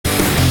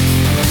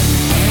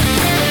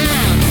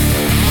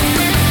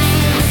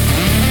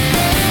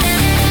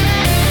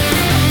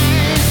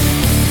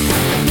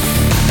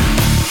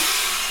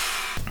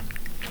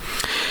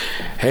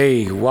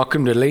Hey,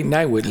 welcome to Late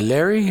Night with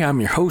Larry.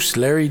 I'm your host,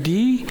 Larry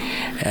D.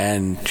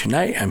 And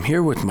tonight I'm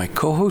here with my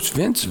co-host,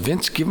 Vince.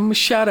 Vince, give him a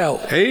shout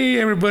out. Hey,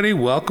 everybody.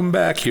 Welcome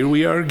back. Here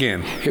we are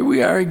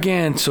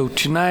again. So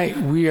tonight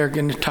we are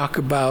going to talk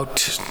about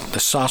the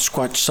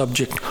Sasquatch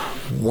subject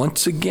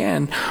once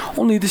again.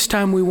 Only this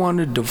time we want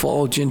to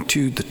divulge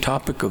into the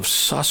topic of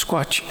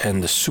Sasquatch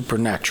and the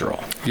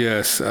supernatural.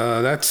 Yes,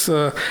 that's...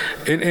 and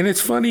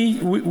it's funny,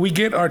 we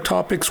get our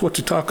topics, what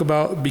to talk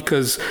about,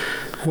 because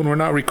when we're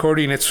not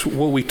recording, it's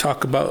what we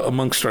talk about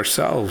amongst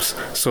ourselves.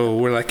 So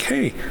we're like,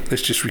 hey,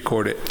 let's just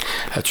record it.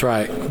 That's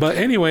right. But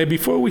anyway,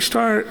 before we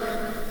start,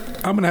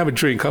 I'm going to have a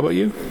drink. How about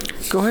you?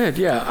 Go ahead,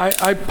 yeah.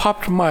 I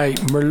popped my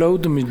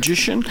Merlot the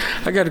Magician.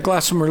 I got a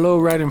glass of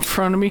Merlot right in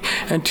front of me.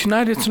 And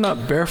tonight it's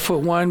not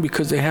barefoot wine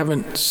because they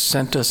haven't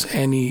sent us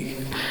any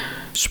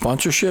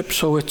sponsorship,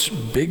 so it's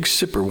Big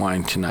Sipper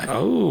wine tonight.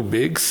 Oh,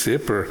 Big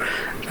Sipper.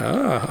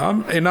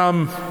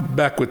 I'm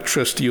back with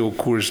trusty old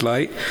Coors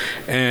Light.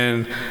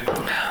 And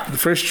the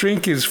first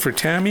drink is for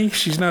Tammy.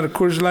 She's not a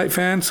Coors Light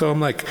fan, so I'm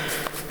like,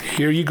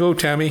 here you go,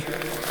 Tammy.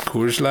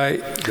 Coors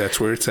Light, that's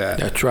where it's at.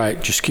 That's right.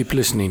 Just keep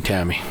listening,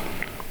 Tammy.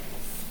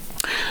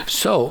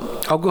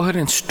 So, I'll go ahead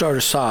and start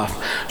us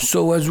off.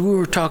 So, as we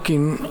were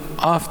talking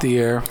off the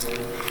air,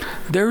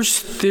 there's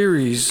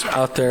theories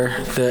out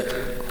there that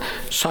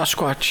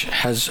Sasquatch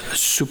has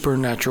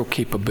supernatural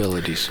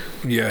capabilities.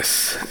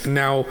 Yes.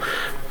 Now,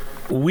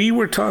 we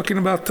were talking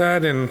about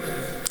that, and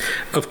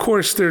of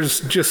course, there's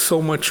just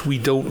so much we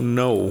don't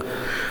know.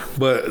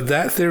 But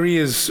that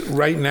theory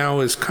right now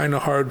is kind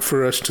of hard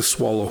for us to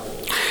swallow.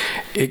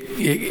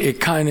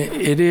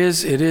 It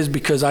is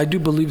because I do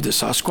believe that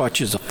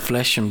Sasquatch is a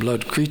flesh and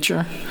blood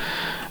creature,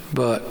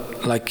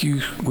 but like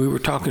we were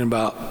talking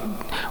about,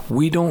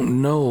 we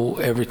don't know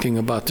everything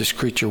about this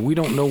creature. We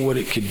don't know what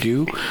it could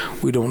do.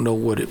 We don't know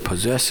what it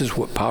possesses,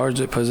 what powers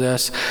it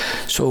possesses.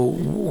 So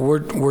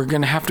we're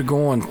going to have to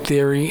go on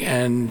theory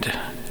and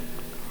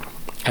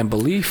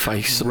belief,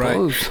 I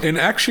suppose. Right. And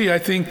actually, I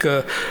think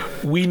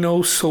we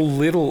know so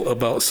little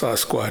about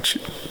Sasquatch.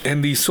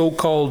 And these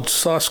so-called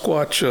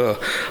Sasquatch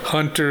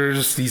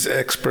hunters, these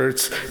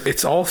experts,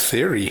 it's all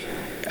theory.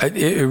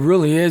 It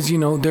really is.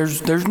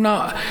 There's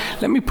not...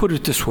 Let me put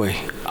it this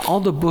way. All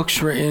the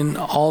books written,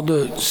 all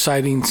the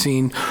sightings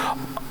seen,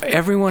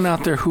 everyone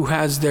out there who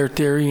has their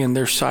theory and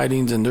their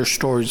sightings and their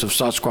stories of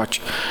Sasquatch,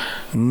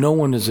 no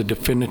one is a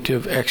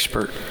definitive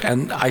expert.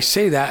 And I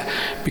say that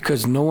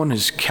because no one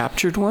has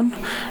captured one,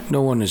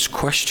 no one has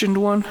questioned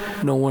one,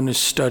 no one has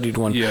studied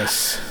one.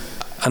 Yes.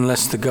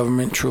 Unless the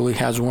government truly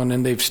has one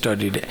and they've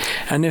studied it.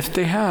 And if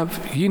they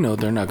have,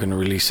 they're not going to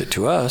release it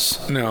to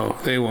us. No,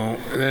 they won't.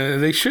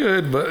 They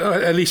should, but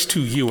at least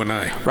to you and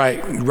I.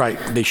 Right.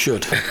 They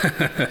should.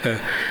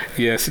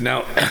 Yes.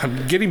 Now,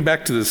 getting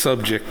back to the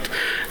subject,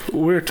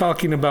 we're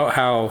talking about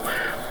how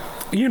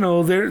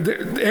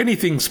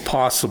anything's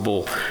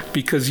possible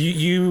because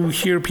you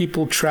hear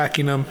people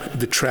tracking them,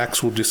 the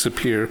tracks will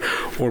disappear,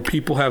 or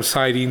people have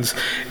sightings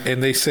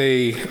and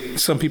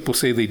some people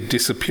say they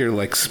disappear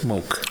like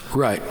smoke.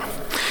 Right.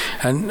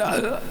 And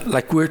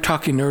like we were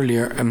talking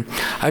earlier,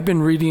 I've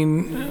been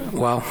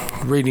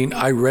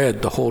I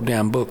read the whole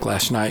damn book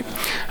last night,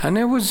 and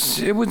it was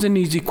an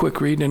easy,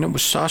 quick read, and it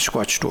was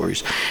Sasquatch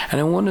stories.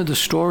 And in one of the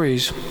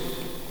stories,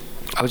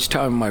 I was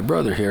telling my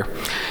brother here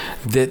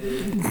that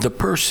the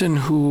person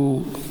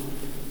who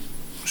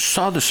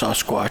saw the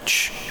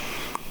Sasquatch,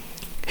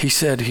 he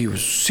said he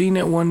was seeing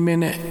it 1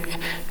 minute,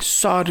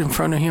 saw it in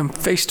front of him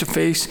face to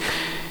face,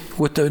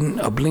 within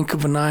a blink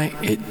of an eye,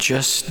 it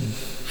just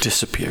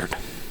disappeared.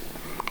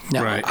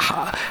 Now, right.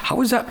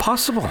 How is that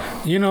possible?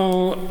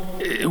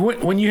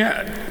 When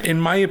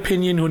in my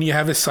opinion, when you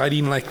have a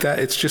sighting like that,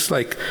 it's just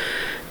like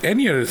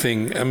any other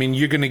thing. I mean,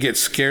 you're going to get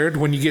scared.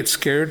 When you get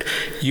scared,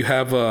 you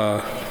have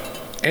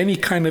any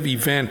kind of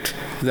event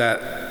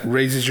that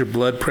raises your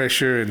blood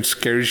pressure and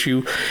scares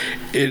you.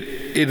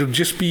 It'll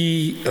just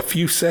be a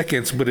few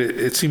seconds, but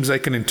it seems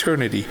like an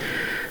eternity.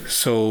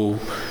 So,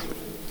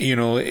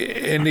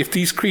 and if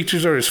these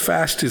creatures are as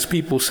fast as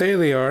people say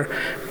they are,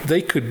 they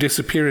could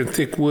disappear in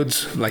thick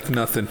woods like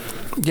nothing.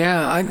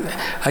 Yeah,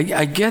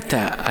 I get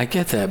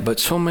that. But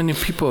so many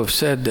people have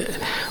said that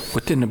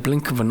within a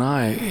blink of an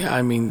eye,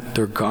 I mean,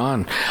 they're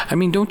gone. I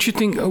mean, don't you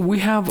think we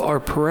have our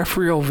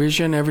peripheral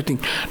vision, everything?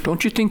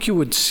 Don't you think you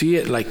would see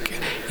it, like,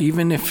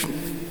 even if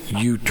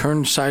you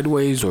turn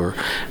sideways, or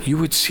you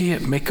would see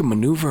it make a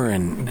maneuver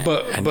and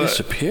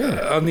disappear?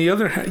 On the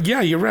other hand,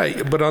 yeah, you're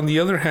right. But on the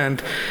other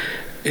hand,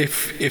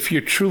 if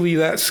you're truly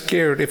that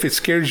scared, if it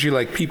scares you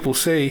like people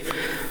say,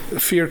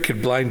 fear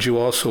could blind you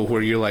also,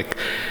 where you're like,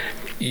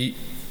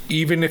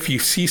 even if you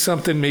see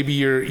something, maybe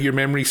your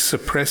memory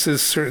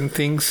suppresses certain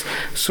things,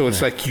 so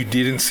it's like you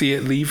didn't see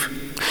it leave.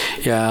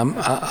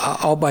 Yeah,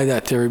 I'll buy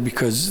that theory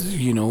because,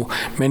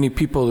 many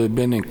people that have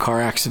been in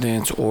car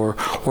accidents or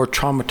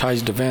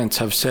traumatized events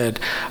have said,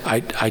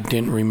 I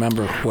didn't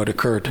remember what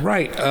occurred.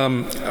 Right.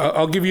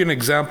 I'll give you an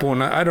example,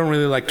 and I don't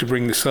really like to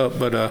bring this up,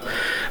 but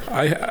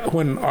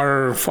when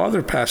our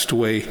father passed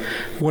away,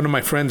 one of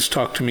my friends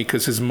talked to me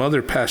because his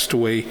mother passed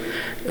away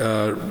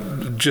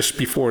just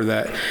before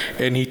that,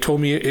 and he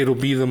told me it'll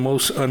be the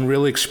most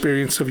unreal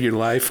experience of your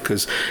life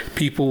because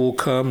people will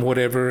come,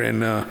 whatever,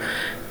 and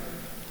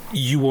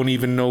you won't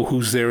even know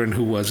who's there and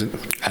who wasn't.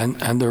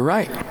 And they're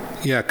right.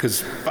 Yeah,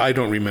 because I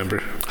don't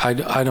remember. I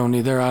don't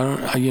either.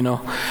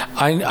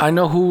 I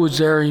know who was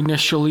there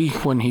initially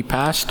when he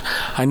passed.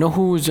 I know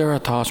who was there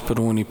at the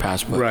hospital when he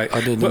passed. But right.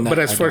 Other than but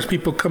as far as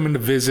people coming to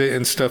visit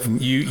and stuff,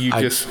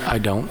 I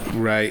don't.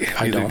 Right.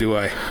 Neither do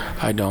I.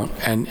 I don't.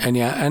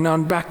 And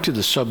on back to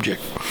the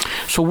subject.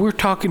 So we're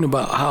talking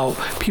about how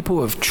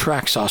people have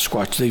tracked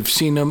Sasquatch. They've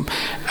seen them,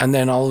 and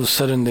then all of a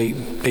sudden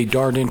they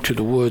dart into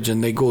the woods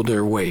and they go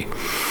their way.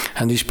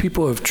 And these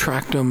people have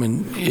tracked them,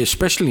 and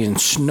especially in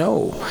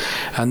snow,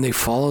 and they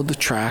follow the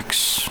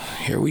tracks.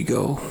 Here we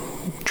go,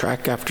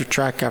 track after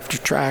track after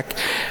track,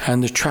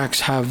 and the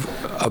tracks have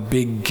a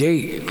big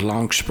gate,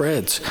 long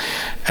spreads,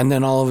 and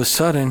then all of a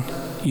sudden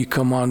you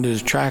come onto the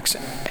tracks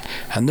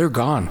and they're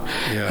gone.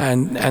 Yeah.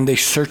 And they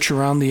search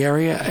around the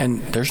area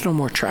and there's no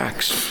more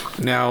tracks.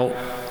 Now,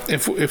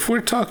 if we're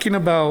talking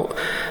about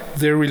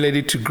they're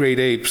related to great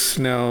apes,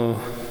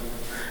 now,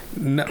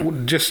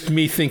 just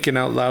me thinking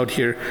out loud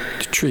here.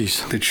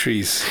 The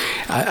trees.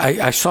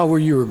 I saw where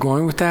you were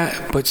going with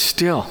that, but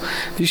still,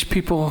 these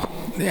people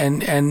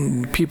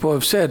and people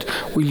have said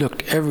we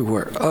looked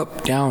everywhere,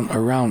 up, down,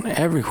 around,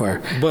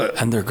 everywhere,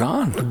 and they're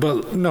gone.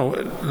 But no,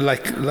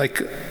 like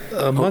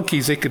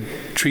monkeys, they could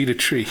treat a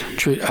tree.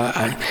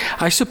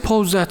 I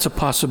suppose that's a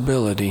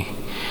possibility.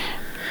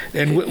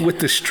 And with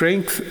the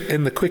strength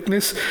and the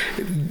quickness,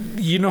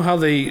 you know how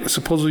they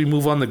supposedly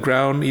move on the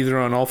ground, either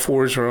on all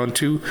fours or on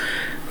two?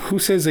 Who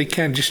says they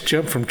can't just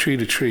jump from tree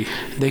to tree?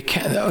 They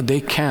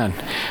can.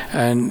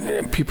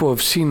 And people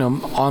have seen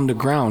them on the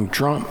ground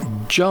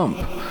jump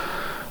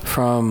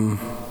from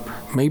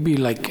maybe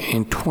like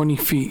in 20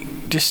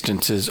 feet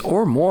distances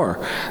or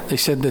more. They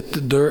said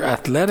that their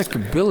athletic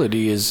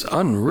ability is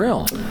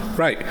unreal.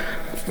 Right.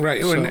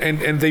 So,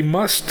 and they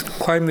must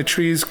climb the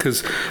trees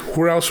because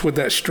where else would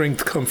that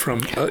strength come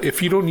from?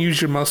 If you don't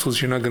use your muscles,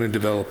 you're not going to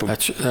develop them.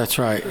 That's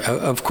right.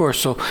 Of course.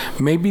 So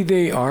maybe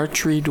they are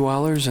tree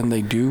dwellers and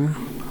they do.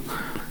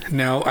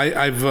 Now,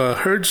 I've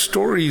heard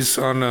stories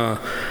on I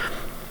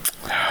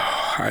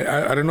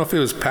don't know if it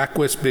was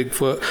PacWest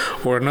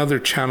Bigfoot or another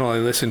channel I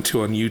listened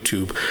to on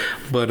YouTube,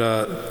 but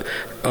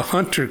a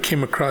hunter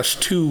came across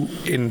two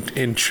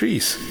in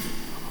trees.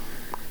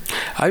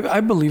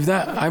 I believe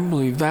that.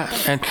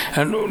 And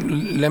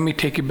let me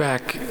take you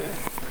back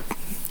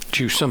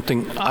to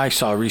something I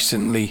saw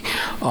recently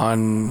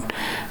on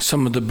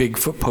some of the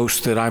Bigfoot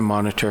posts that I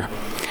monitor.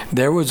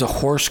 There was a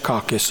horse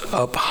caucus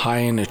up high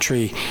in a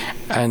tree,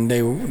 and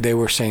they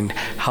were saying,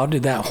 how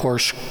did that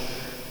horse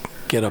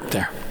get up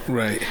there?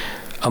 Right.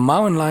 A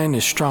mountain lion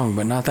is strong,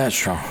 but not that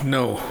strong.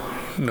 No.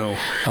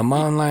 A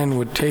mountain lion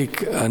would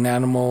take an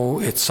animal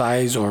its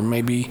size or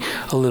maybe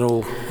a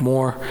little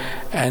more,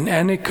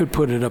 and it could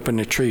put it up in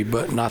a tree,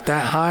 but not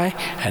that high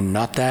and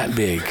not that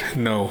big.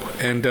 No.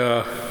 And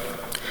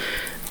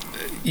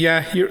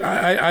yeah,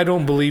 I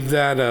don't believe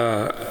that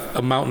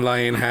a mountain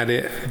lion had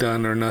it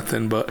done or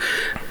nothing, but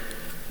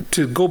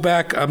to go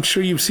back, I'm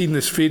sure you've seen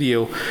this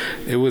video.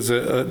 It was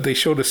they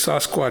showed a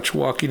Sasquatch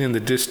walking in the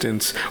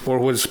distance, or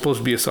was supposed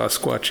to be a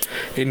Sasquatch,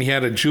 and he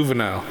had a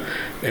juvenile.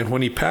 And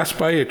when he passed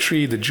by a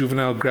tree, the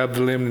juvenile grabbed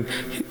the limb,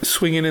 and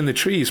swinging in the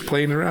trees,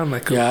 playing around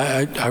like.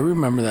 Yeah, I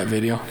remember that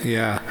video.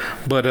 Yeah,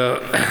 but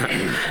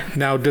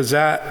now does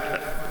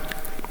that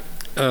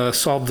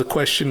solve the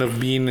question of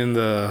being in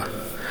the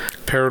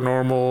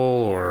paranormal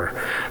or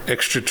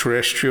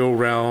extraterrestrial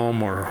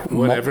realm or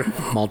whatever?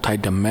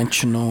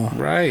 Multidimensional.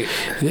 Right.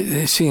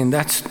 See, and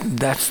that's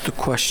the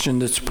question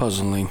that's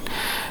puzzling.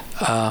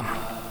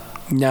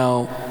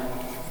 Now,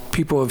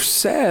 people have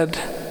said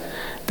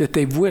that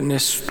they've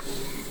witnessed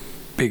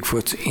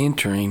Bigfoot's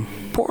entering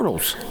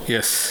portals.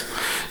 Yes.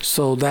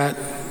 So that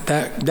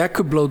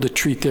could blow the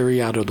tree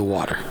theory out of the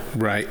water.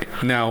 Right.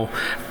 Now,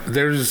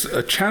 there's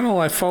a channel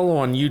I follow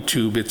on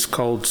YouTube. It's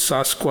called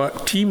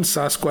Team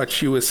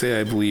Sasquatch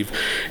USA, I believe.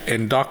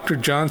 And Dr.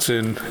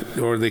 Johnson,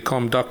 or they call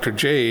him Dr.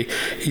 J,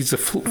 he's a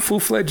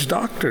full-fledged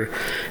doctor.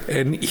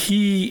 And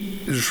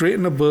he's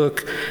written a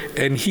book,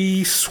 and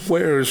he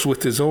swears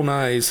with his own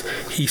eyes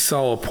he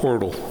saw a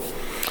portal.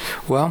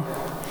 Well,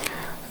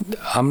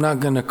 I'm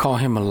not going to call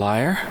him a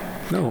liar.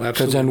 No, absolutely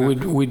because then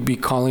not. we'd be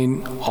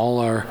calling all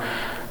our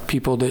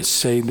people that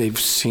say they've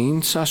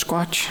seen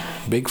Sasquatch,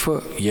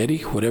 Bigfoot,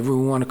 Yeti, whatever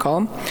we want to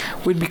call them,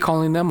 we'd be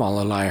calling them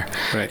all a liar.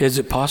 Right. Is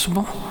it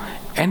possible?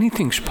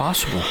 Anything's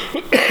possible.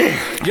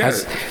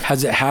 Yes.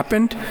 Has it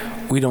happened?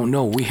 We don't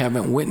know. We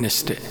haven't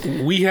witnessed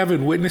it. We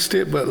haven't witnessed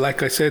it, but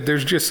like I said,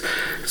 there's just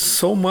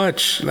so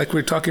much, like we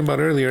were talking about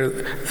earlier,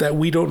 that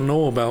we don't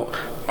know about.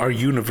 our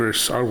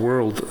universe, our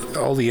world,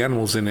 all the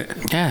animals in it.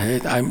 Yeah,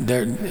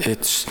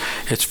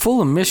 it's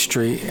full of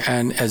mystery,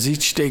 and as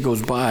each day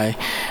goes by,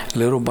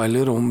 little by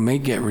little may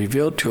get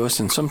revealed to us,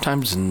 and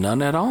sometimes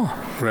none at all.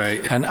 Right.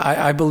 And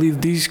I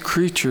believe these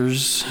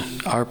creatures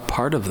are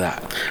part of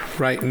that.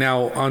 Right.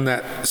 Now, on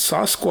that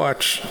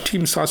Sasquatch,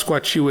 Team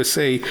Sasquatch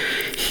USA,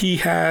 he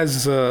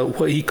has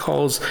what he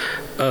calls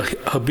a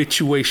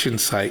habituation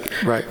site.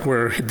 Right.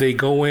 Where they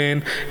go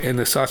in and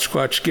the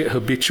Sasquatch get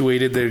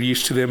habituated. They're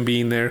used to them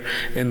being there,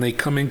 and they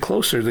come in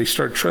closer. They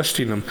start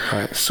trusting them.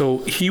 Right. So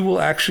he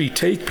will actually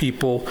take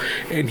people,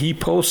 and he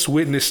posts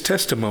witness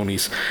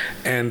testimonies.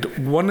 And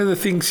one of the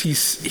things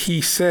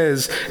he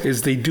says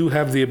is they do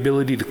have the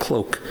ability to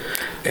cloak.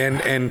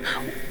 And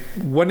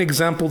one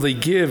example they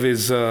give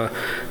is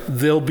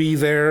they'll be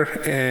there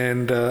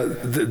and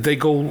they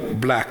go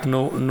black,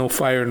 no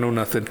fire, no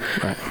nothing.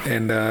 Right.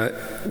 And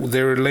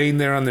they were laying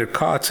there on their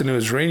cots, and it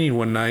was raining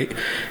one night,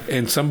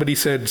 and somebody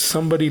said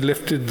somebody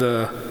lifted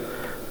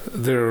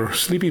their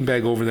sleeping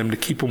bag over them to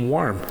keep them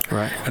warm.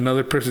 Right.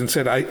 Another person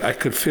said, I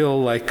could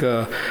feel like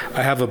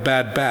I have a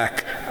bad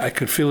back. I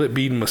could feel it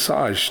being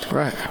massaged.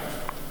 Right.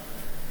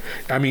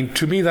 I mean,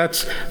 to me,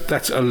 that's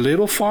a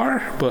little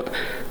far, but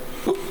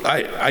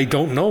I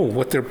don't know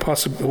what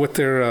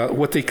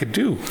what they could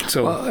do.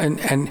 So well,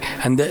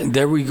 and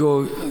there we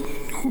go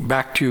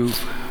back to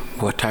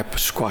what type of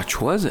Squatch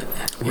was it?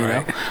 You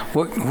Right. know?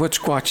 What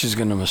Squatch is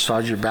going to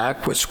massage your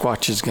back? What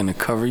Squatch is going to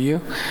cover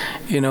you?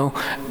 You know,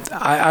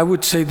 I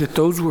would say that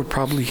those were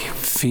probably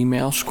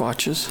female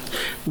Squatches.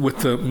 with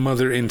the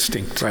mother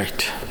instinct.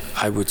 Right.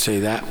 I would say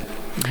that.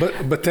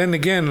 But then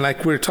again,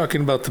 like we were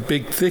talking about the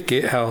big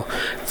thicket, how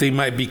they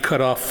might be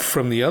cut off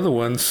from the other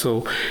ones.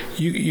 So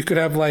you could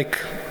have, like,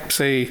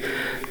 say,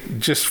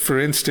 just for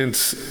instance,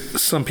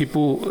 some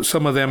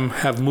of them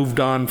have moved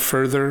on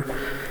further,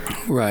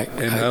 Right.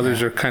 and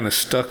others are kind of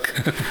stuck.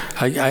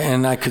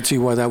 I could see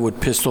why that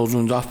would piss those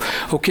ones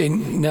off. Okay,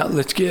 now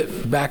let's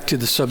get back to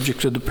the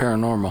subject of the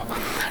paranormal.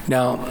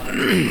 Now,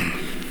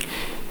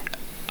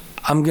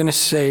 I'm going to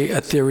say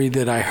a theory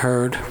that I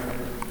heard.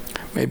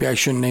 Maybe I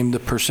shouldn't name the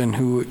person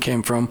who it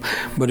came from,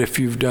 but if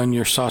you've done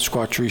your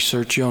Sasquatch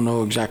research, you'll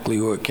know exactly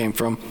who it came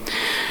from.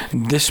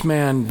 This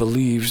man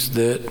believes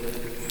that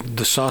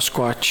the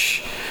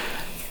Sasquatch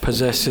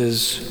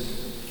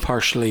possesses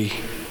partially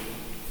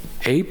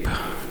ape,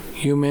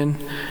 human,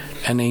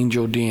 and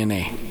angel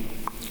DNA.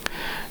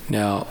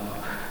 Now,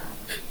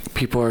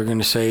 people are going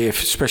to say,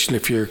 especially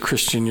if you're a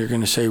Christian, you're going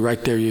to say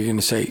right there, you're going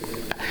to say,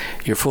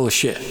 you're full of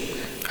shit.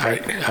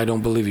 I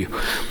don't believe you.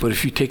 But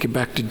if you take it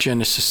back to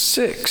Genesis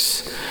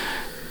 6,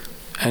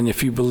 and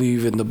if you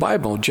believe in the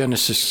Bible,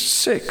 Genesis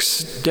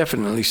 6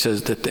 definitely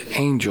says that the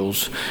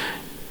angels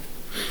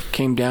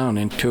came down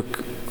and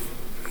took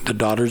the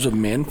daughters of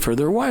men for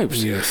their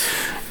wives. Yes.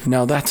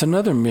 Now, that's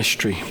another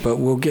mystery, but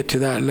we'll get to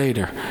that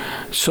later.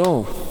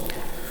 So,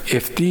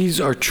 if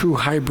these are true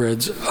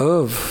hybrids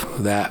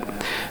of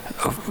that,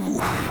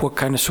 what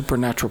kind of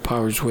supernatural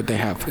powers would they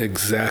have?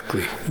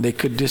 Exactly. They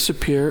could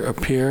disappear,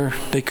 appear.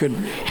 They could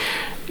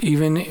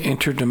even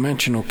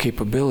interdimensional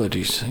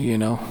capabilities, you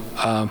know.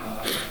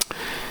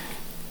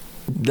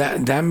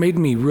 That made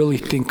me really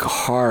think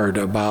hard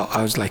about.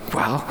 I was like,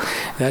 wow,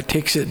 that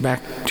takes it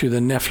back to the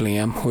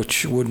Nephilim,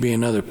 which would be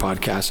another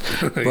podcast.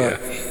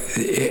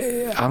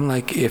 But I'm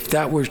like, if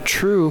that were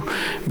true,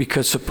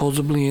 because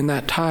supposedly in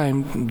that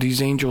time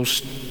these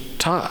angels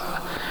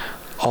taught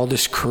all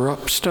this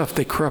corrupt stuff.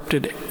 They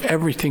corrupted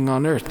everything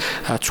on earth.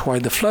 That's why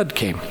the flood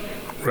came.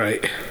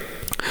 Right.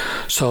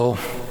 So,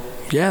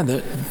 yeah,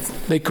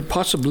 they could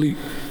possibly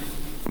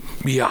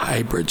be a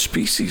hybrid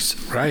species.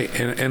 Right.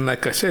 And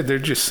like I said,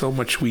 there's just so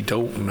much we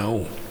don't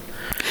know.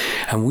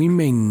 And we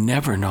may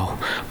never know,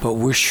 but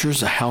we're sure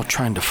as hell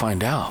trying to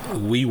find out.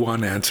 We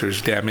want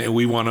answers, damn it.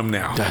 We want them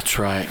now. That's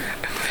right.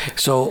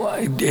 So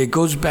it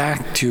goes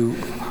back to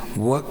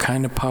what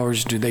kind of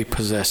powers do they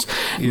possess?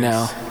 Yes.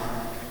 Now,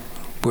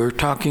 we were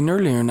talking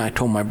earlier, and I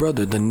told my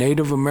brother, the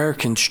Native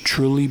Americans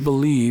truly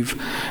believe,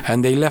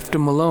 and they left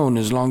them alone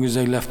as long as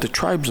they left the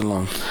tribes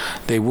alone.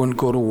 They wouldn't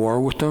go to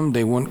war with them.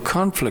 They wouldn't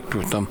conflict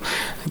with them.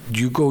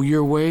 You go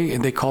your way,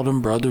 and they called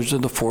them brothers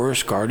of the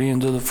forest,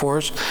 guardians of the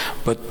forest.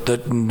 But the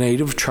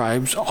Native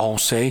tribes all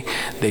say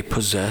they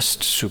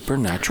possessed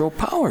supernatural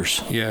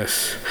powers.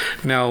 Yes.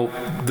 Now,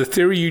 the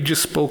theory you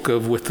just spoke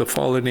of with the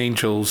fallen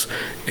angels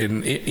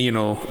and, you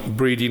know,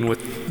 breeding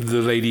with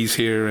the ladies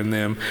here and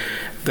them,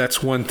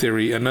 that's one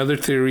theory. Another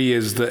theory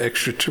is the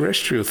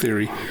extraterrestrial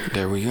theory.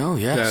 There we go,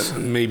 yes. That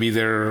maybe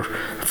they're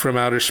from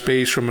outer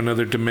space, from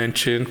another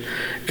dimension.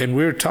 And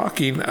we're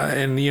talking,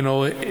 and, you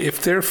know,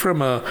 if they're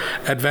from a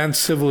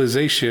advanced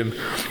civilization,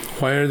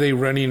 why are they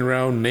running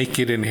around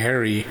naked and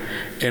hairy?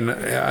 And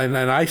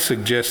I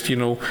suggest, you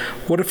know,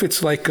 what if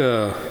it's like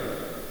a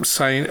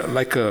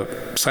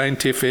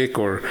scientific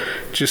or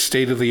just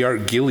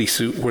state-of-the-art ghillie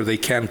suit where they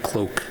can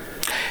cloak?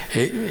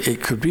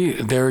 It could be.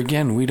 There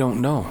again, we don't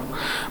know.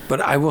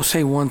 But I will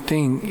say one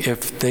thing.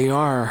 If they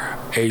are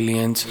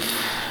aliens,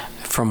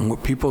 from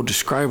what people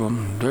describe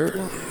them,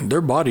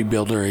 they're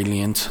bodybuilder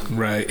aliens.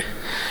 Right.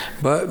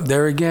 But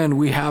there again,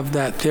 we have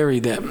that theory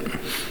that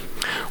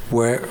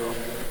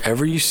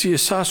wherever you see a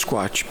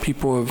Sasquatch,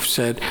 people have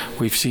said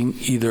we've seen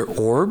either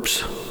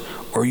orbs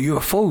or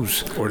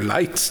UFOs. Or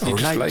lights. Or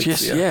lights,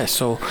 yes, yeah.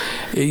 So,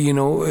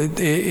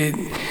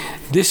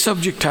 this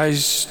subject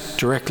ties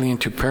directly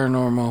into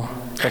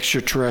paranormal,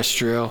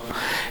 extraterrestrial.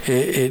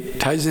 It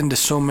ties into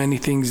so many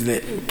things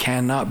that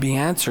cannot be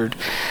answered.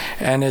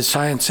 And as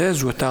science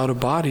says, without a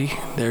body,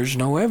 there's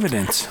no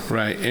evidence.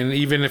 Right. And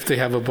even if they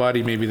have a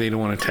body, maybe they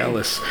don't want to tell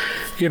us.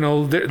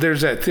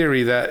 There's that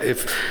theory that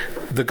if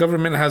the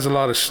government has a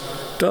lot of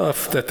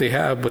stuff that they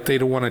have, but they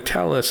don't want to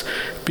tell us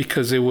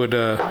because it would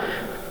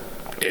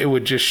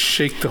just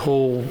shake the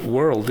whole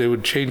world. It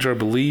would change our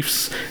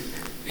beliefs,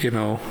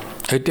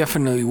 It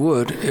definitely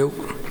would.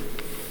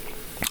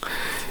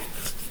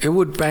 It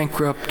would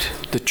bankrupt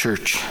the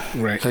church.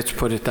 Right. Let's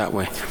put it that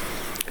way.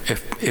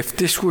 If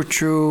this were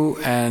true,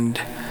 and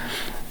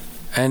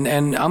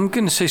I'm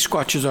going to say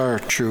Squatches are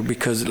true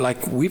because,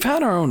 like, we've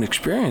had our own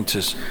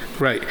experiences.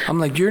 Right. I'm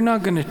like, you're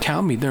not going to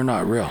tell me they're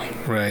not real.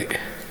 Right.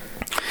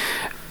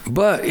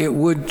 But it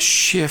would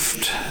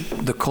shift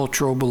the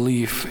cultural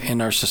belief in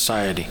our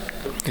society.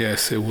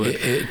 Yes, it would.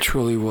 It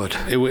truly would.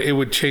 It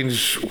would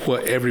change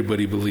what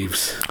everybody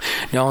believes.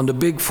 Now, on the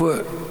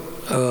Bigfoot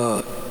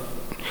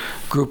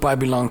group I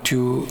belong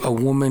to, a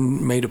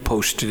woman made a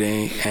post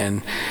today,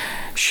 and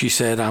she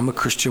said, I'm a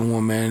Christian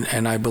woman,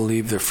 and I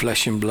believe they're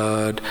flesh and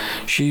blood.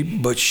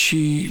 But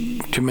she,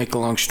 to make a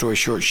long story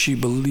short, she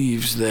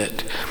believes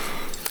that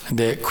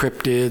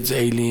cryptids,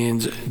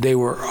 aliens, they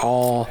were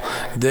all,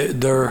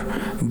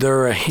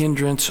 they're a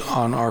hindrance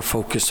on our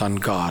focus on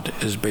God,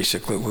 is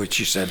basically what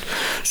she said.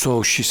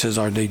 So she says,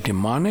 are they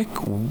demonic?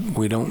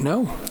 We don't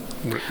know.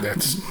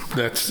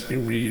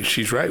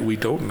 She's right. We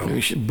don't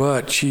know.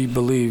 But she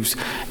believes,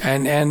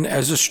 and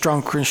as a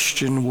strong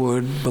Christian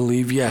would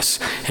believe, yes,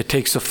 it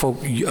takes a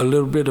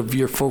little bit of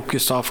your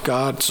focus off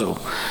God.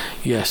 So,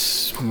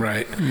 yes,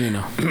 right.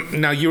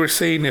 Now you were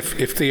saying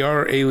if they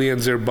are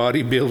aliens, they're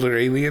bodybuilder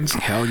aliens.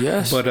 Hell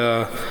yes. But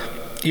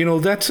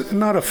that's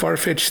not a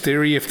far-fetched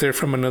theory if they're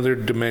from another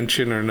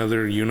dimension or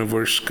another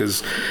universe,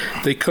 because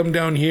they come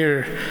down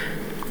here.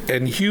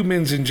 And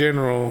humans in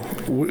general,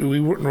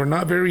 we're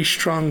not very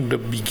strong to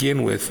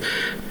begin with,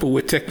 but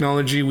with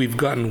technology, we've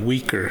gotten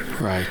weaker.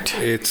 Right.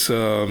 It's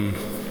so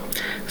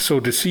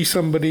to see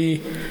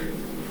somebody,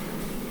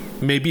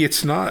 maybe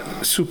it's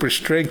not super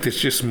strength; it's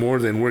just more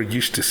than we're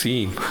used to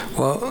seeing.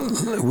 Well,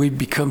 we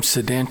become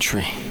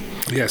sedentary.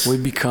 Yes. We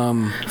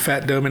become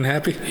fat, dumb, and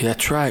happy.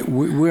 That's right.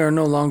 We are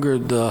no longer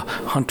the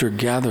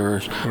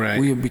hunter-gatherers.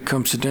 Right. We have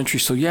become sedentary.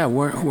 So yeah,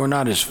 we're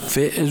not as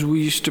fit as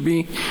we used to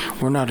be.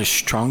 We're not as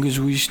strong as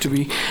we used to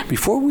be.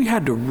 Before we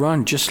had to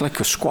run just like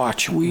a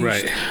Squatch. We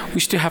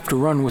used to have to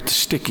run with the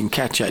stick and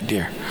catch that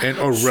deer.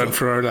 Or run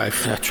for our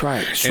life. That's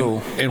right.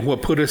 So and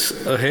what put us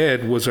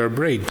ahead was our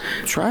brain.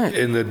 That's right.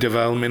 In the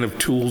development of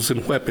tools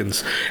and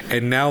weapons.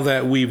 And now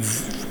that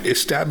we've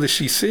established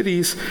these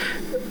cities,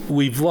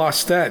 we've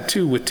lost that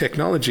too with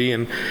technology.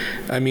 And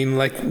I mean,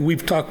 like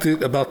we've talked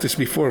about this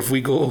before, if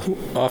we go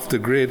off the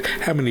grid,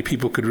 how many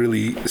people could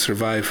really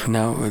survive?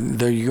 Now,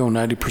 there you go,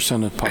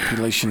 90% of the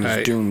population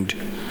is doomed.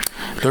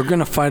 They're going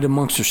to fight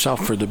amongst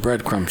themselves for the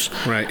breadcrumbs.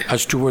 Right.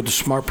 As to where the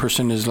smart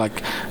person is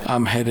like,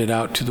 I'm headed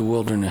out to the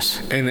wilderness.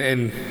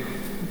 And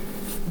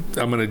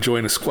I'm going to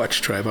join a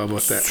Squatch tribe. How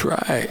about that?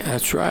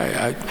 That's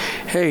right.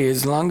 Hey,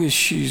 as long as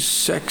she's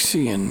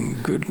sexy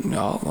and good,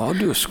 I'll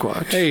do a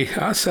Squatch. Hey,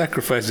 I'll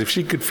sacrifice. If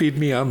she could feed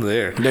me, I'm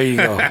there. There you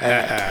go.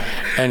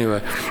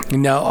 Anyway,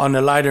 now on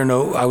a lighter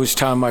note, I was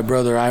telling my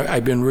brother,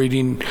 I've been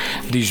reading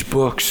these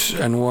books,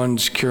 and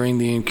one's Curing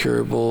the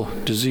Incurable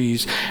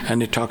Disease,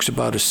 and it talks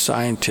about a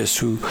scientist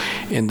who,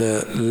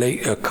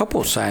 a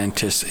couple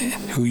scientists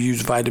who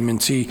use vitamin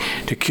C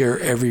to cure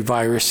every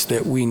virus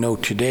that we know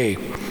today.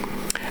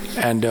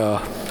 And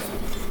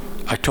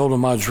I told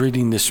him I was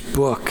reading this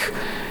book,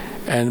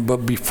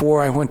 but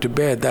before I went to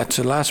bed, that's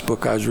the last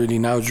book I was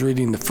reading. I was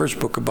reading the first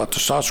book about the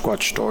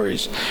Sasquatch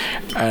stories,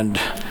 and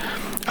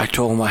I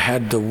told him I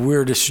had the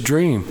weirdest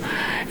dream.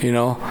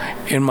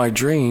 In my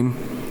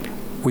dream,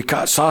 we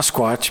caught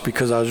Sasquatch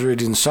because I was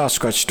reading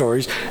Sasquatch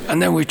stories,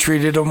 and then we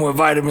treated them with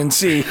vitamin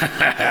C.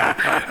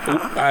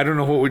 I don't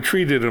know what we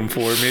treated them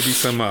for. Maybe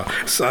some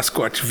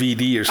Sasquatch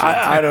VD or something.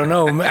 I don't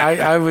know.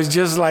 I was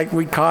just like,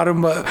 we caught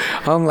him, but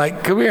I'm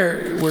like, come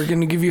here. We're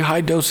going to give you high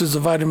doses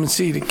of vitamin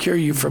C to cure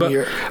you from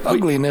your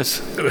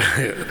ugliness.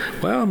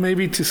 Well,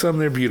 maybe to some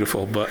they're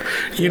beautiful, but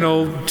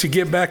to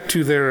get back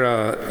to their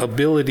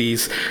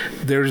abilities,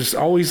 there's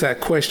always that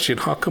question: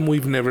 how come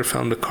we've never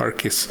found a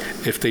carcass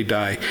if they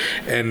die?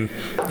 And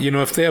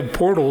if they have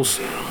portals,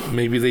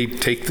 maybe they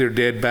take their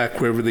dead back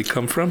wherever they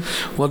come from.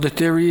 Well, the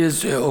theory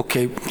is,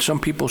 some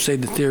people say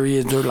the theory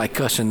is they're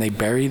like us and they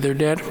bury their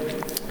dead.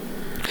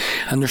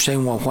 And they're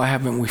saying, well, why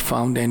haven't we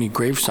found any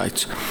grave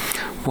sites?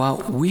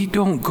 Well, we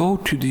don't go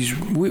to these,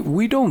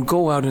 we don't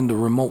go out in the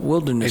remote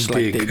wilderness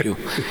like they do.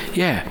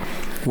 Yeah,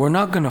 we're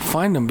not going to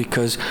find them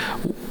because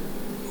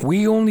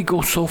we only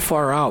go so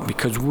far out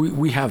because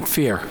we have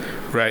fear.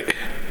 Right.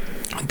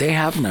 They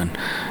have none.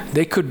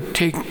 They could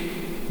take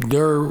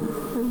they're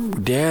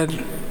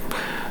dead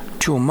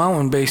to a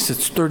mountain base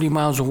that's 30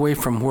 miles away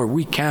from where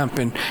we camp,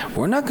 and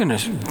we're not going to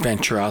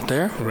venture out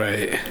there.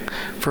 Right.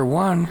 For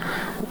one,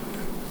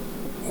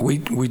 we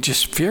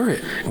just fear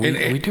it.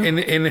 We do. And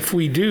if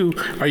we do,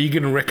 are you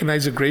going to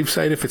recognize a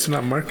gravesite if it's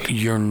not marked?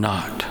 You're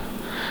not.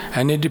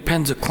 And it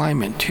depends on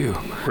climate, too.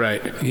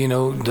 Right. You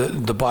know,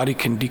 the body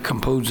can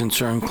decompose in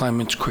certain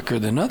climates quicker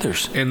than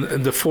others. And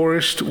the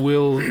forest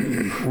will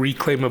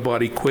reclaim a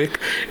body quick.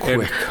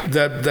 And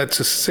that's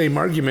the same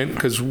argument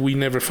because we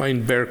never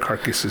find bear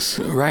carcasses.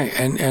 Right.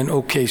 And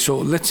okay, so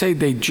let's say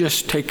they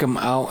just take them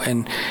out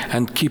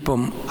and keep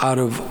them out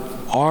of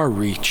our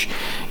reach.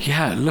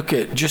 Yeah, look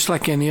at, just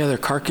like any other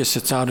carcass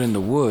that's out in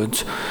the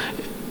woods,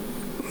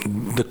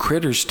 the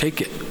critters take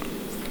it.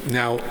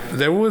 Now,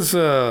 there was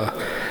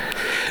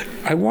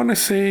I want to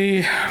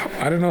say,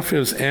 I don't know if it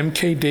was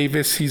M.K.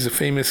 Davis. He's a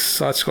famous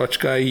Sasquatch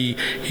guy.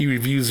 He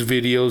reviews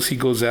videos. He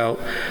goes out.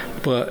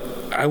 But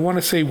I want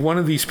to say one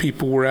of these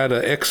people were at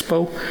an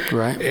expo.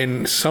 Right.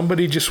 And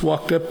somebody just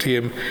walked up to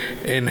him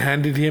and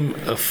handed him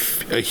a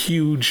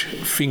huge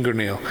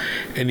fingernail.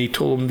 And he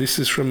told him this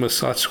is from a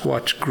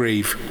Sasquatch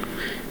grave.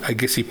 I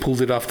guess he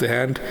pulled it off the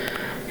hand.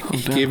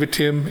 He gave it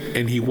to him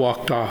and he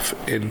walked off.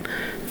 And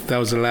that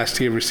was the last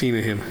he ever seen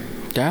of him.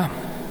 Yeah.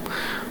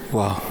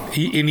 Wow.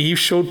 He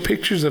showed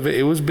pictures of it.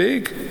 It was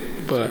big,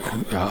 but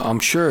I'm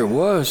sure it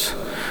was.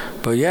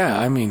 But yeah,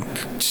 I mean,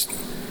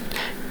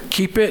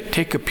 keep it,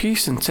 take a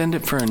piece, and send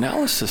it for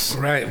analysis.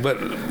 Right,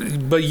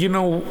 but you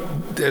know,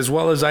 as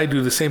well as I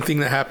do, the same thing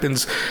that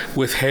happens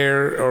with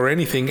hair or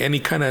anything, any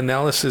kind of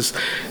analysis,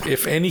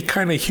 if any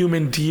kind of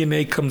human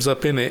DNA comes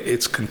up in it,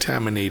 it's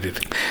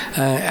contaminated.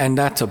 And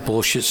that's a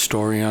bullshit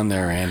story on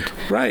their end.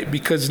 Right,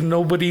 because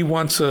nobody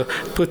wants to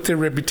put their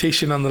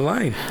reputation on the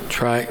line.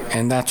 That's right,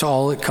 and that's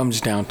all it comes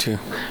down to.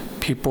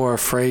 People are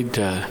afraid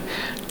to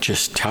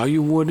just tell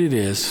you what it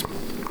is,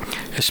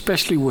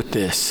 especially with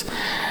this.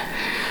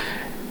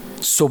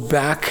 So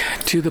back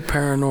to the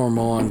paranormal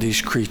on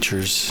these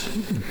creatures.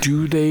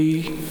 Do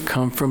they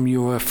come from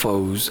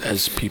UFOs,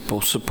 as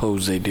people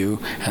suppose they do,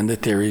 and the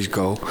theories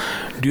go?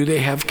 Do they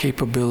have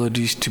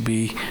capabilities to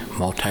be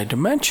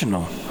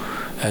multidimensional,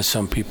 as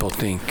some people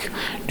think?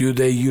 Do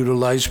they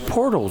utilize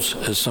portals,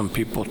 as some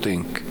people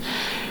think?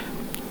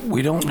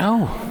 We don't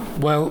know.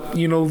 Well,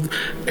 you know,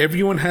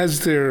 everyone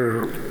has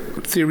their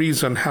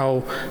theories on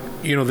how,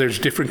 you know, there's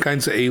different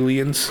kinds of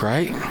aliens.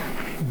 Right.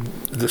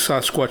 The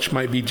Sasquatch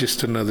might be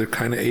just another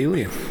kind of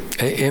alien.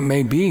 It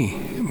may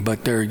be,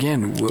 but there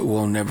again,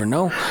 we'll never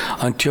know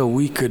until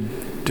we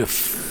could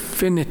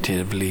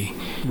definitively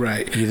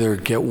either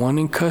get one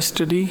in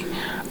custody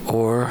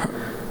or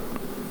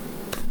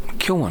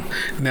kill one.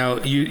 Now,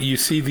 you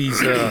see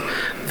these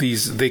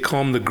they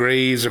call them the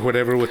Greys or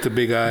whatever with the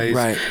big eyes.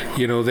 Right.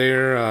 You know,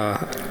 they're...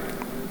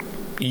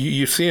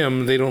 You see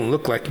them, they don't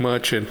look like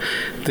much, and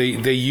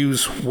they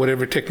use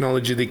whatever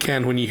technology they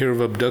can when you hear of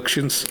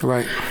abductions.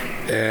 Right.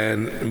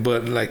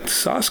 But like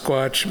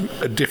Sasquatch,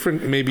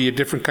 maybe a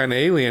different kind of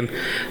alien,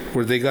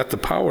 where they got the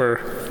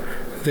power,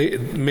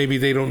 maybe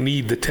they don't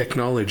need the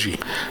technology.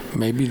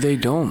 Maybe they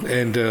don't.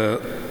 And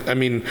I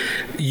mean,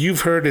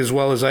 you've heard as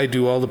well as I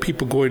do, all the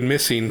people going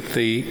missing,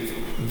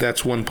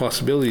 that's one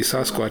possibility,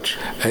 Sasquatch.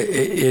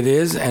 It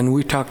is, and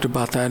we talked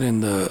about that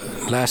in the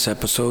last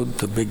episode,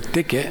 the Big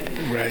Thicket.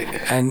 Right.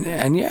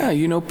 And yeah,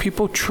 you know,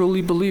 people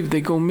truly believe they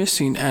go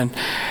missing, and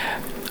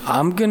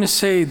I'm going to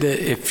say that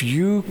if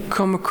you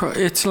come across,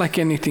 it's like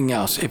anything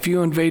else. If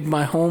you invade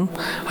my home,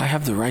 I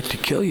have the right to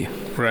kill you.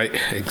 Right,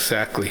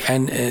 exactly.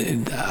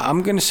 And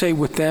I'm going to say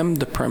with them,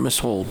 the premise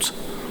holds.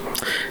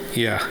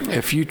 Yeah.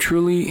 If you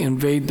truly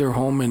invade their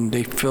home and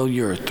they feel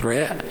you're a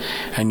threat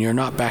and you're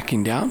not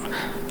backing down,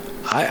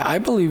 I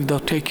believe they'll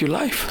take your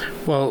life.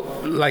 Well,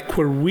 like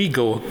where we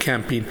go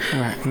camping.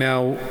 Right.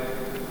 Now,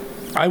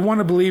 I want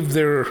to believe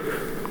they're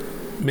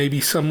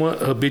maybe somewhat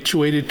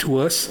habituated to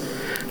us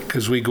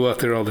because we go out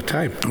there all the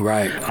time.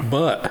 Right.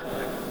 But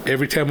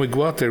every time we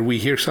go out there, we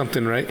hear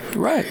something, right?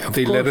 Right.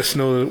 They let us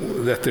know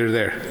that they're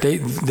there.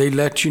 They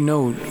let you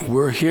know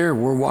we're here,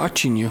 we're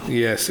watching you.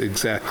 Yes,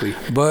 exactly.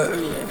 But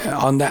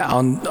on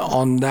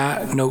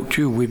that note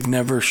too, we've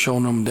never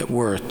shown them that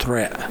we're a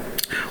threat.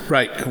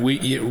 Right.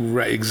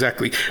 Right.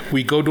 Exactly.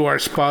 We go to our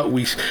spot.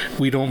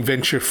 We don't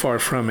venture far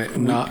from it.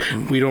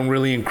 We don't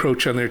really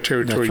encroach on their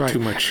territory too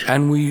much.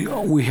 And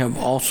we have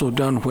also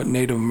done what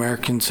Native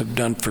Americans have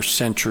done for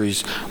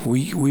centuries.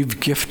 We've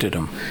gifted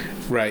them.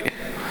 Right.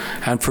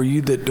 And for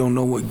you that don't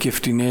know what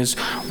gifting is,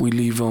 we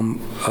leave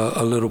them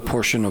a little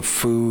portion of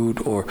food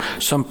or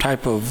some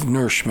type of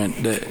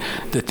nourishment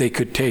that they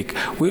could take.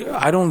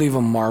 I don't leave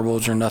them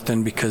marbles or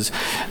nothing because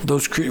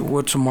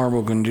what's a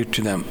marble going to do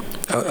to them?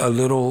 A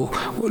little.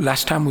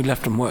 Last time we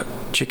left them what?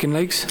 Chicken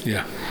legs?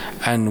 Yeah.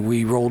 And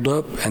we rolled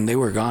up and they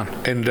were gone.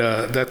 And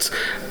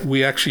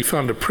we actually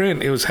found a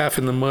print. It was half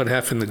in the mud,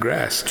 half in the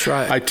grass. That's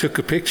right. I took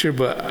a picture,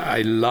 but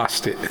I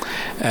lost it.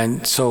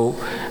 And so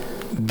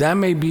that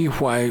may be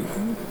why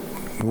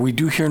we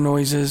do hear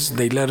noises.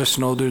 They let us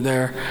know they're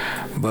there,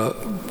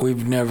 but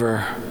we've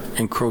never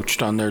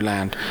encroached on their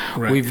land.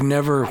 Right. We've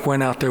never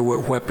went out there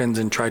with weapons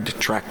and tried to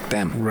track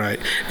them. Right.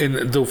 And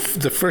the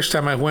first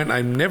time I went,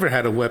 I never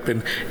had a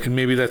weapon, and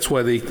maybe that's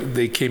why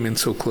they came in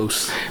so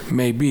close.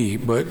 Maybe,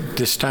 but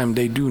this time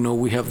they do know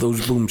we have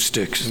those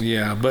boomsticks.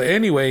 Yeah. But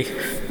anyway,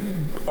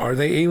 are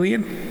they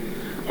alien?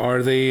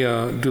 Are they?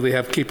 Do they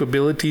have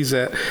capabilities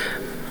that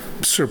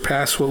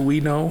surpass what we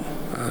know?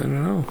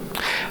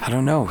 I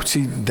don't know.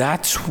 See,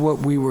 that's what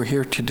we were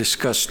here to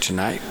discuss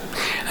tonight,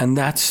 and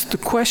that's the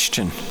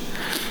question.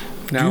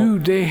 Now, do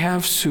they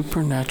have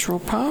supernatural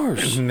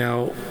powers?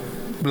 Now,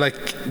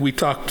 like we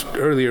talked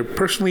earlier,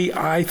 personally,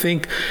 I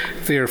think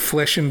they're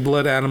flesh and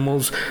blood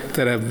animals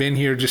that have been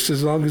here just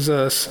as long as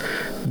us,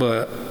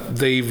 but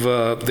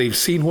they've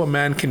seen what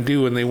man can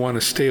do and they want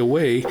to stay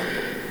away.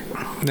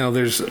 Now,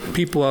 there's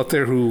people out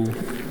there who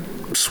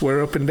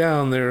swear up and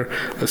down they're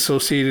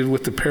associated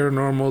with the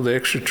paranormal, the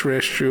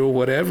extraterrestrial,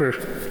 whatever.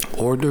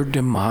 Or they're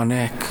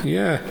demonic.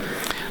 Yeah.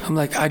 I'm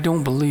like, I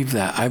don't believe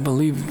that. I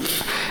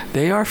believe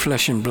they are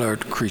flesh and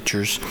blood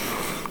creatures.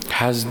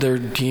 Has their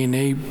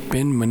DNA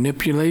been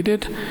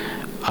manipulated?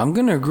 I'm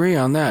going to agree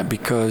on that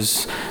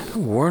because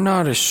we're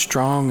not as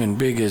strong and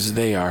big as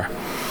they are.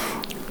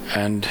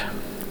 And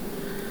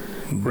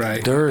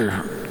right.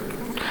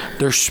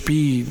 Their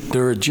speed,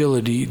 their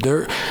agility,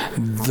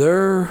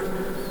 their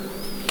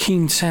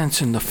keen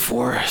sense in the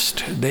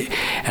forest.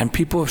 And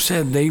people have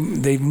said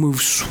they've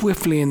moved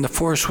swiftly in the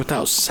forest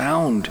without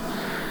sound.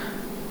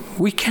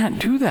 We can't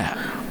do that.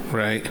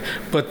 Right.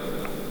 But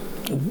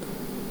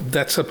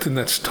that's something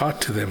that's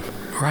taught to them.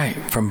 Right,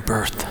 from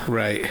birth.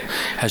 Right.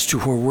 As to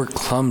where we're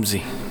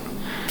clumsy.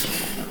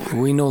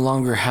 We no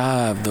longer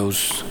have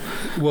those.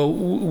 Well,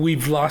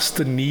 we've lost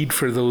the need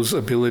for those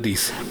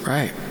abilities.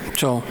 Right.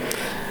 So,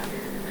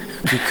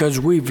 because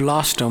we've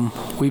lost them,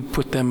 we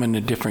put them in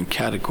a different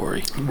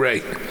category.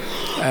 Right.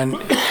 And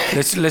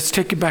let's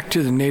take it back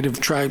to the native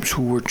tribes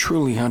who were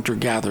truly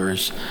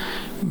hunter-gatherers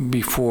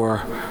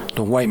before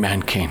the white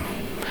man came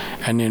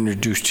and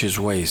introduced his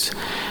ways.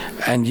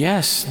 And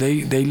yes,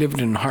 they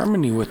lived in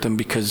harmony with them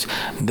because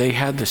they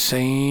had the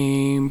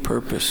same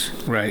purpose.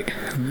 Right.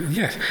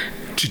 Yes.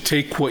 To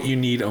take what you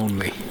need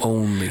only.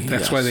 That's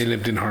yes. why they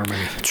lived in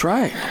harmony. That's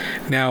right.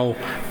 Now,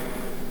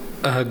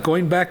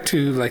 going back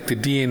to like the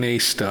DNA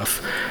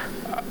stuff,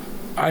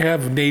 I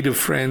have native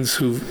friends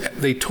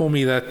they told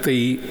me that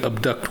they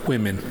abduct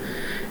women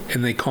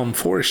and they call them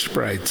forest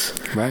brides.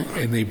 Right.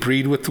 And they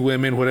breed with the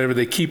women, whatever.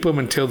 They keep them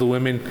until the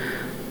women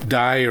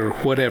die or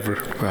whatever.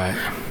 Right.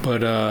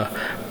 But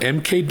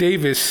MK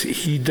Davis,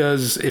 he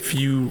does, if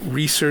you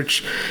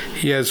research,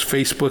 he has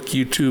Facebook,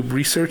 YouTube,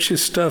 research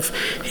his stuff.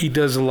 He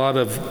does a lot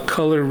of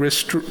color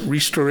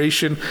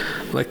restoration,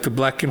 like the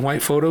black and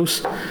white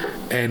photos.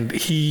 And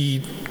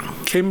he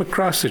came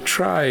across a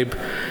tribe,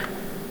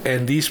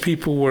 and these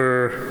people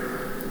were,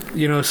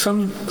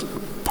 some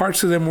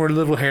parts of them were a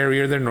little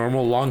hairier. They're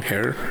normal, long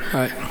hair.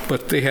 Right.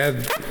 But they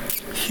had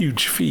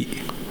huge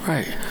feet.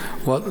 Right.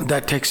 Well,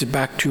 that takes it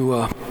back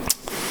to,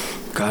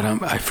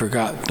 I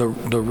forgot, the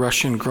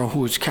Russian girl who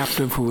was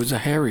captive, who was a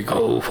hairy girl.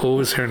 Oh, what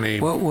was her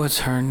name? What was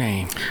her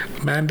name?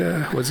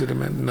 Amanda? Was it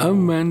Amanda? No.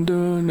 Amanda?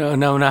 No.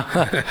 No,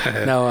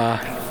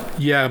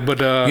 yeah, but...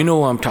 you know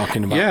what I'm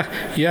talking about.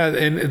 Yeah,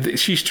 and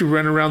she used to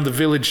run around the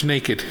village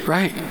naked.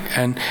 Right,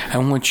 and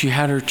when she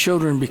had her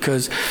children,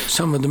 because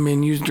some of the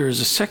men used her as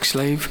a sex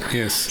slave,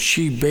 yes,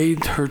 she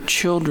bathed her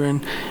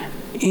children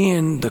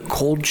in the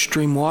cold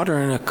stream water,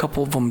 and a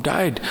couple of them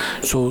died.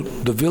 So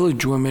the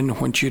village women,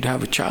 when she'd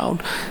have a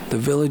child, the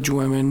village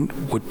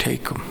women would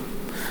take them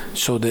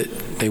so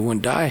that they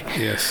wouldn't die.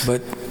 Yes.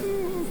 But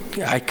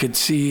I could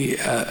see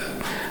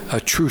a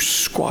true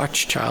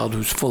Squatch child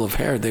who's full of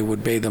hair, they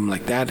would bathe them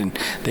like that and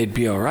they'd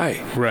be all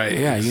right. Right.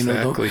 Yeah,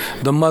 exactly.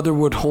 The mother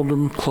would hold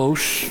them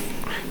close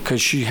because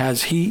she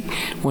has heat.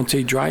 Once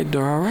they dried,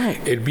 they're all right.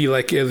 It'd be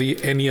like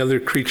any other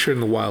creature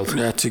in the wild.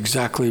 That's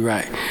exactly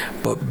right.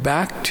 But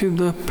back to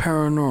the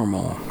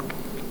paranormal.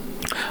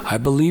 I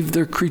believe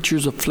they're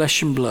creatures of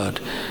flesh and blood.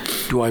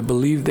 Do I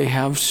believe they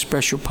have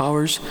special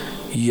powers?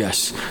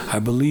 Yes. I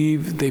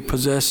believe they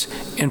possess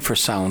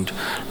infrasound,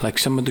 like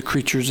some of the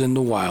creatures in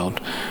the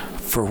wild.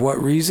 For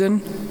what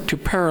reason? To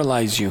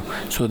paralyze you,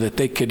 so that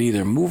they could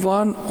either move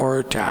on or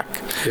attack.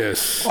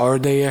 Yes. Are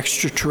they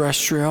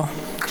extraterrestrial?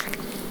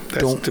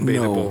 That's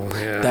debatable. know.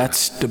 Yeah.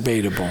 That's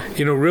debatable.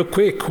 Real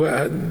quick,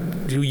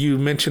 you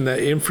mentioned that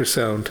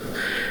infrasound.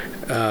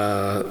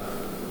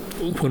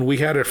 When we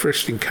had our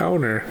first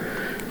encounter,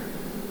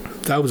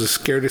 that was the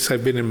scariest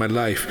I've been in my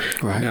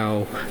life. Right.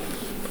 Now,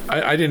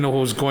 I didn't know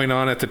what was going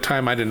on at the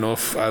time. I didn't know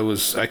if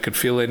I could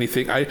feel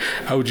anything. I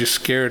was just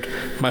scared.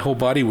 My whole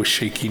body was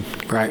shaking.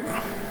 Right.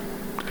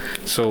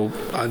 So,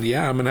 I'm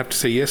going to have to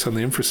say yes on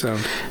the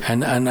infrasound.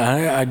 And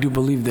I do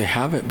believe they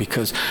have it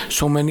because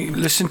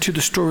listen to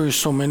the story of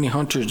so many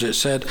hunters that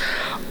said,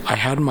 I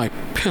had my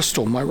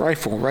pistol, my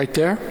rifle right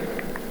there.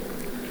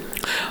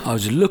 I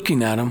was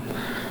looking at him,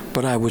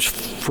 but I was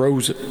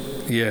frozen.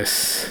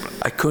 Yes.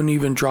 I couldn't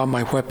even draw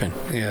my weapon.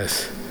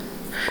 Yes.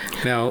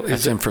 Now,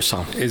 that's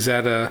infrasound. Is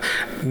that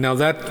now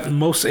that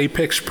most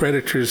apex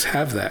predators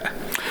have that?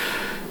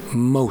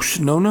 Most.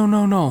 No.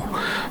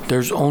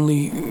 There's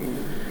only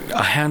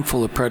a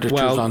handful of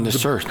predators on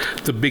this earth.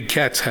 The big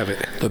cats have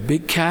it. The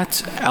big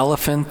cats,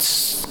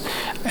 elephants,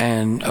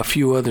 and a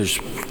few others.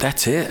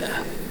 That's it.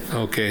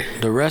 Okay.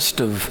 The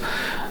rest of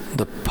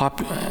the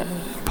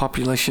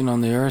population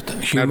on the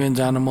earth, humans,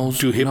 animals.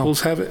 Do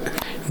hippos have it?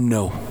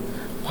 No.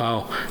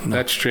 Wow,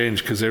 that's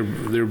strange because they're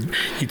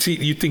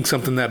you'd think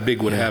something that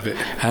big would have it.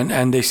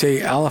 And they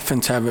say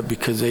elephants have it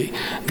because they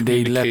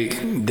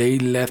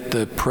let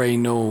the prey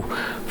know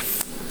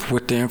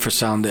with the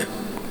infrasound that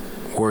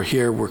we're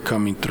here, we're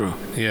coming through.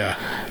 Yeah.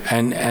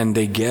 And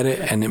they get it,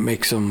 and it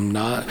makes them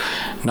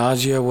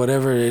nausea,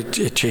 whatever.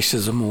 It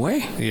chases them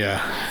away.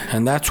 Yeah.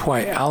 And that's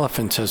why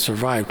elephants have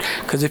survived.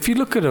 Because if you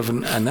look at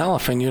an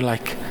elephant, you're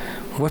like,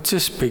 what's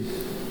this big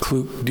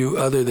kluk do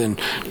other than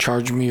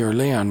charge me or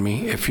lay on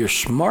me? If you're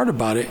smart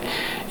about it,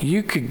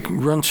 you could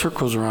run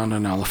circles around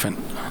an elephant.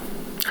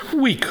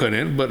 We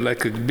couldn't, but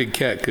like a big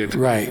cat could.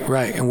 Right.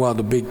 And while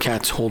the big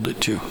cats hold it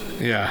too.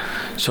 Yeah.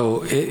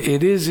 So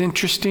it is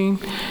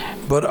interesting,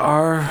 but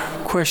our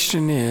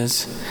question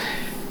is,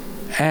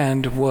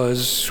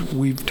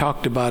 we've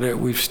talked about it,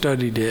 we've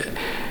studied it,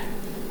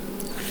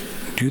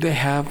 do they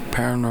have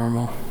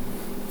paranormal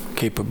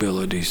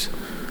capabilities?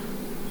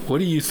 What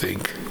do you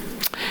think?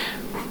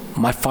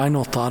 My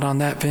final thought on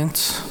that,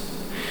 Vince,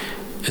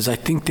 is I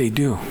think they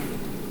do.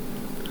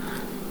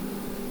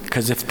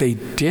 Because if they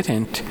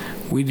didn't,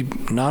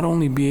 we'd not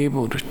only be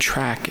able to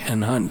track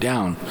and hunt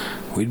down,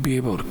 we'd be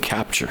able to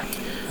capture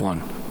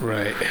one.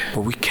 Right.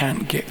 But we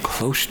can't get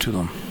close to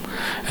them.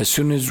 As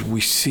soon as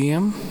we see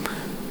them,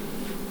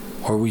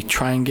 or we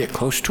try and get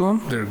close to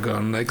them, they're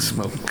gone like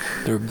smoke.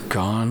 They're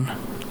gone,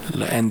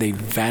 and they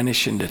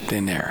vanish into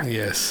thin air.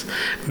 Yes.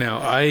 Now,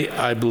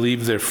 I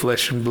believe they're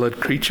flesh and blood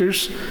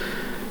creatures.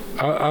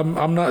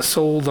 I'm not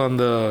sold on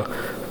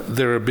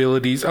their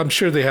abilities. I'm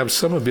sure they have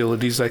some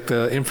abilities like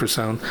the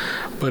infrasound,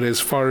 but as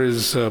far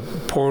as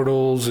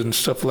portals and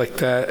stuff like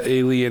that,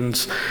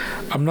 aliens,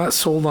 I'm not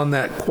sold on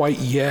that quite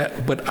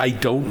yet, but I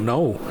don't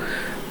know.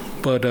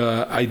 But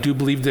I do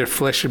believe they're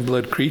flesh and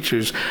blood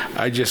creatures.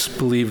 I just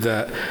believe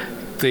that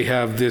they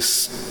have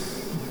this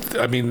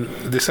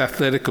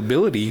athletic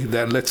ability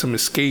that lets them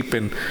escape,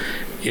 and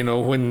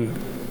when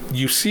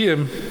you see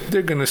them,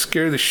 they're gonna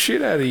scare the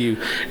shit out of you,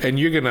 and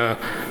you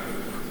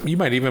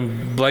might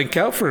even blank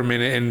out for a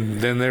minute,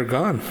 and then they're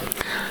gone.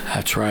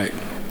 That's right.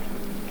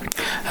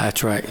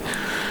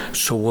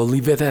 So we'll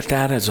leave it at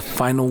that as a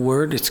final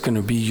word. It's going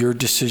to be your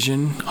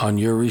decision on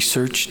your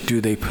research. Do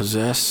they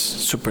possess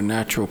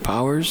supernatural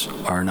powers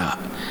or not?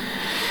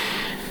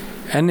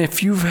 And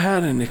if you've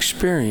had an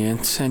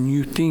experience and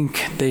you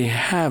think they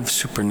have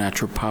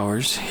supernatural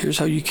powers, here's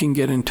how you can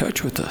get in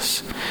touch with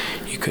us.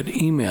 You could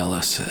email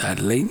us at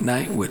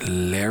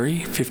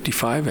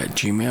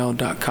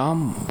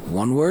latenightwithlarry55@gmail.com,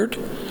 one word,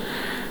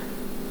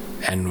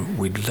 and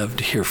we'd love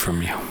to hear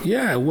from you.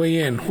 Yeah, weigh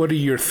in. What are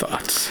your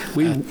thoughts?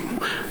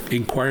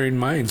 Inquiring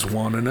minds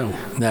want to know.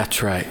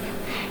 That's right.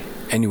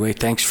 Anyway,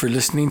 thanks for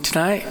listening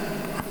tonight.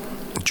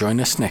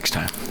 Join us next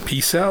time.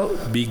 Peace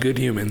out. Be good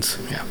humans.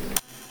 Yeah.